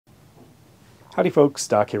Howdy folks,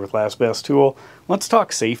 Doc here with Last Best Tool. Let's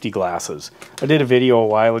talk safety glasses. I did a video a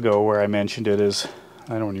while ago where I mentioned it as,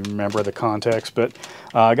 I don't even remember the context, but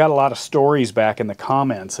I got a lot of stories back in the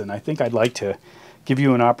comments, and I think I'd like to give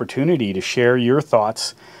you an opportunity to share your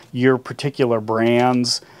thoughts, your particular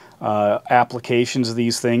brands, applications of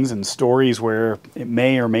these things, and stories where it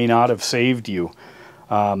may or may not have saved you.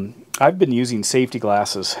 I've been using safety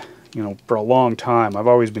glasses for a long time. I've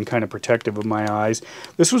always been kind of protective of my eyes.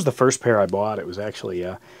 This was the first pair I bought. It was actually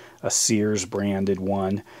a Sears branded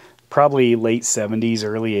one, probably late 70s,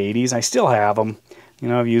 early 80s. I still have them.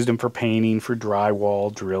 I've used them for painting, for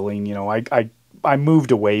drywall, drilling. I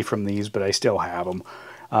moved away from these, but I still have them.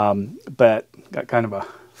 But got kind of a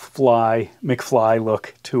McFly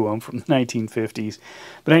look to them from the 1950s.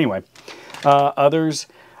 But anyway, others.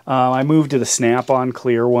 I moved to the Snap-on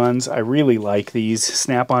clear ones. I really like these.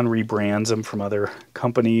 Snap-on rebrands them from other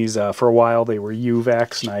companies. For a while they were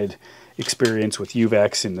Uvex, and I had experience with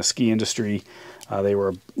Uvex in the ski industry. They were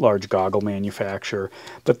a large goggle manufacturer.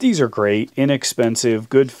 But these are great, inexpensive,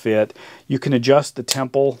 good fit. You can adjust the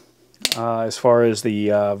temple as far as the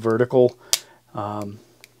vertical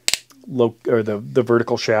the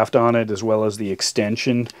vertical shaft on it, as well as the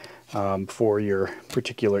extension for your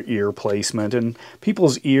particular ear placement. And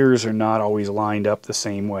people's ears are not always lined up the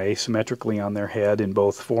same way, symmetrically on their head in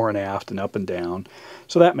both fore and aft and up and down.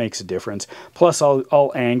 So that makes a difference. Plus,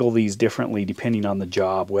 I'll angle these differently depending on the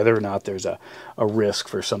job, whether or not there's a risk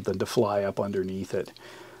for something to fly up underneath it.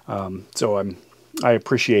 So I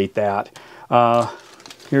appreciate that.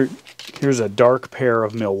 Here's a dark pair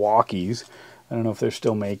of Milwaukees. I don't know if they're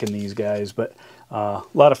still making these guys, but a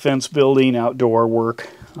lot of fence building, outdoor work.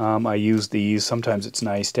 I use these. Sometimes it's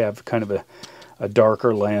nice to have kind of a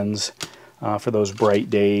darker lens for those bright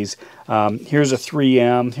days. Here's a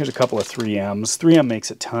 3M. Here's a couple of 3Ms. 3M makes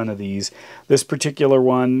a ton of these. This particular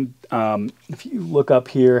one, if you look up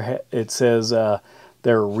here, it says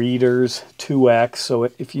they're readers 2X. So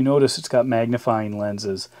if you notice, it's got magnifying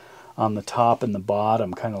lenses on the top and the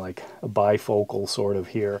bottom, kind of like a bifocal sort of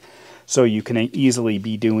here. So you can easily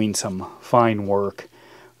be doing some fine work,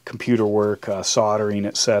 computer work, soldering,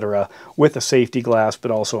 etc., with a safety glass,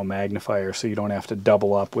 but also a magnifier, so you don't have to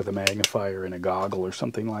double up with a magnifier and a goggle or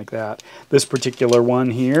something like that. This particular one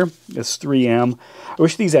here is 3M. I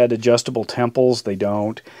wish these had adjustable temples. They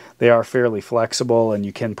don't. They are fairly flexible, and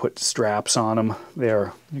you can put straps on them.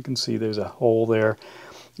 There, you can see there's a hole there,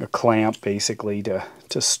 a clamp basically to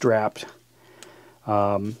strap.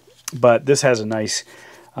 But this has a nice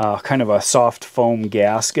kind of a soft foam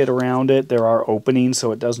gasket around it. There are openings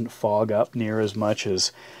so it doesn't fog up near as much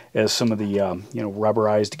as some of the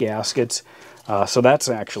rubberized gaskets. So that's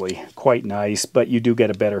actually quite nice, but you do get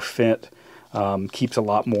a better fit. Keeps a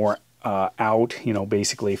lot more out,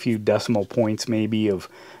 basically a few decimal points maybe of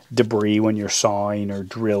debris when you're sawing or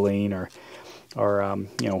drilling or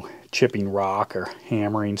chipping rock or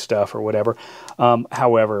hammering stuff or whatever.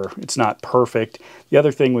 However, it's not perfect. The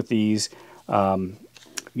other thing with these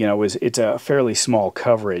is it's a fairly small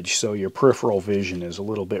coverage, so your peripheral vision is a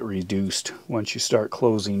little bit reduced once you start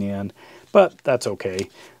closing in, but that's okay.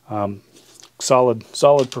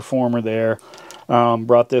 Solid performer there.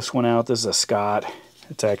 Brought this one out. This is a Scott.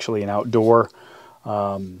 It's actually an outdoor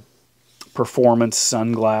performance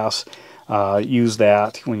sunglass. Use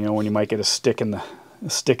that when you might get a stick in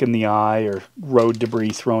the eye or road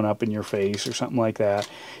debris thrown up in your face or something like that.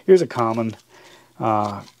 Here's a common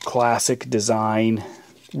classic design.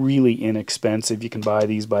 Really inexpensive. You can buy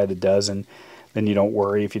these by the dozen. Then you don't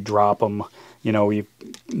worry if you drop them. You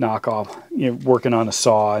knock off. You're working on a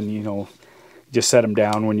saw, and just set them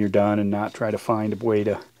down when you're done, and not try to find a way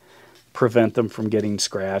to prevent them from getting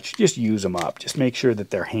scratched. Just use them up. Just make sure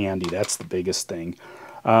that they're handy. That's the biggest thing.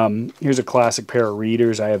 Here's a classic pair of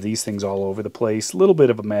readers. I have these things all over the place. A little bit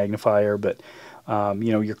of a magnifier, but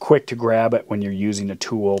you're quick to grab it when you're using a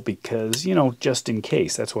tool because, just in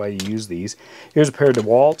case. That's why you use these. Here's a pair of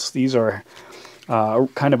DeWalts. These are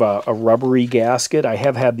kind of a rubbery gasket. I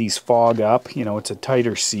have had these fog up. It's a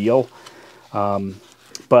tighter seal.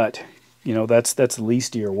 But, that's the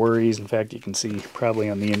least of your worries. In fact, you can see probably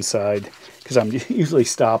on the inside, because I'm usually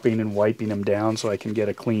stopping and wiping them down so I can get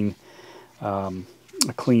a clean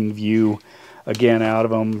view again out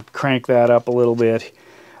of them. Crank that up a little bit.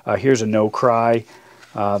 Here's a NoCry.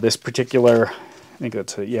 This particular, I think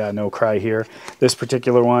that's NoCry here. This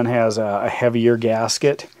particular one has a heavier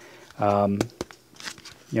gasket. I'm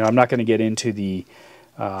not going to get into the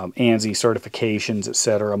ANSI certifications,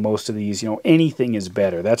 etc. Most of these, anything is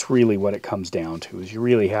better. That's really what it comes down to, is you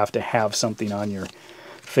really have to have something on your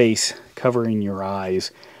face covering your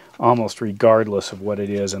eyes, almost regardless of what it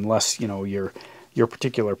is, unless, your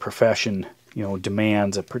particular profession you know,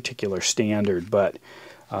 demands a particular standard, but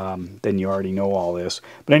then you already know all this.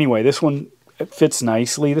 But anyway, this one, it fits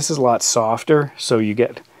nicely. This is a lot softer, so you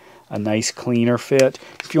get a nice cleaner fit.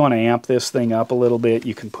 If you want to amp this thing up a little bit,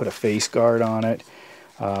 you can put a face guard on it.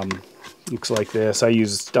 Looks like this. I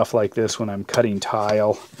use stuff like this when I'm cutting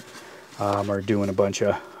tile or doing a bunch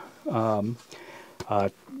of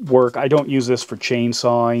work. I don't use this for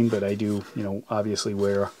chainsawing, but I do, you know, obviously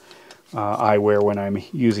wear eyewear when I'm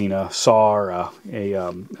using a saw or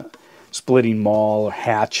a splitting maul, a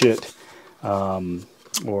hatchet,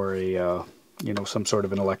 or a you know, some sort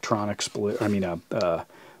of an electronic split. I mean a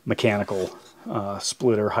mechanical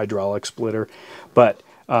splitter, hydraulic splitter. But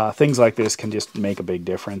things like this can just make a big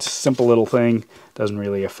difference. Simple little thing, doesn't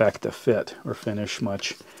really affect the fit or finish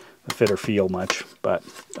much, the fit or feel much, but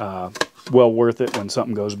well worth it when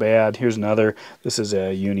something goes bad. Here's another. This is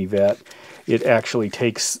a Univet. It actually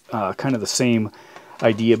takes kind of the same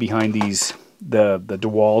idea behind these, the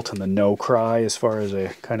DeWalt and the NoCry, as far as a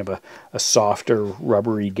kind of a softer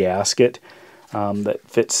rubbery gasket that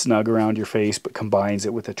fits snug around your face, but combines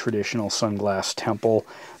it with a traditional sunglass temple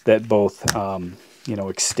that both you know,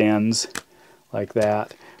 extends like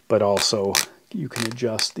that, but also you can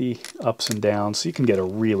adjust the ups and downs, so you can get a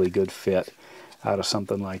really good fit out of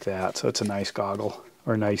something like that. So it's a nice goggle,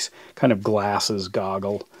 or nice kind of glasses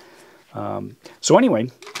goggle. So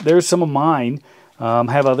anyway, there's some of mine.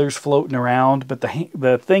 Have others floating around, but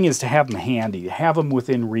the thing is to have them handy, to have them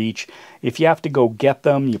within reach. If you have to go get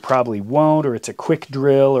them, you probably won't, or it's a quick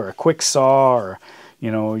drill or a quick saw, or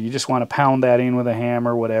you know, you just want to pound that in with a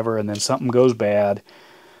hammer, whatever, and then something goes bad.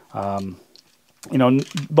 You know,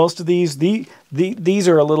 most of these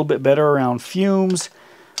are a little bit better around fumes,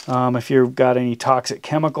 if you've got any toxic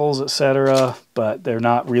chemicals, etc., but they're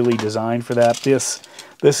not really designed for that.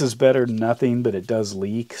 This is better than nothing, but it does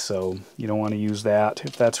leak, so you don't want to use that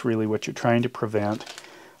if that's really what you're trying to prevent.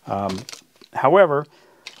 However,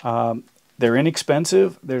 they're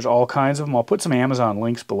inexpensive. There's all kinds of them. I'll put some Amazon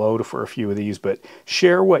links below for a few of these, but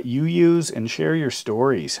share what you use and share your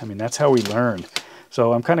stories. I mean, that's how we learn.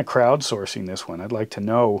 So I'm kind of crowdsourcing this one. I'd like to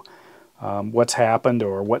know what's happened,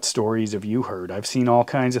 or what stories have you heard. I've seen all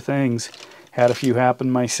kinds of things. Had a few happen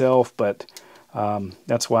myself, but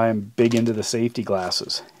that's why I'm big into the safety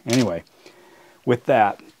glasses. Anyway, with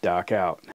that, Doc out.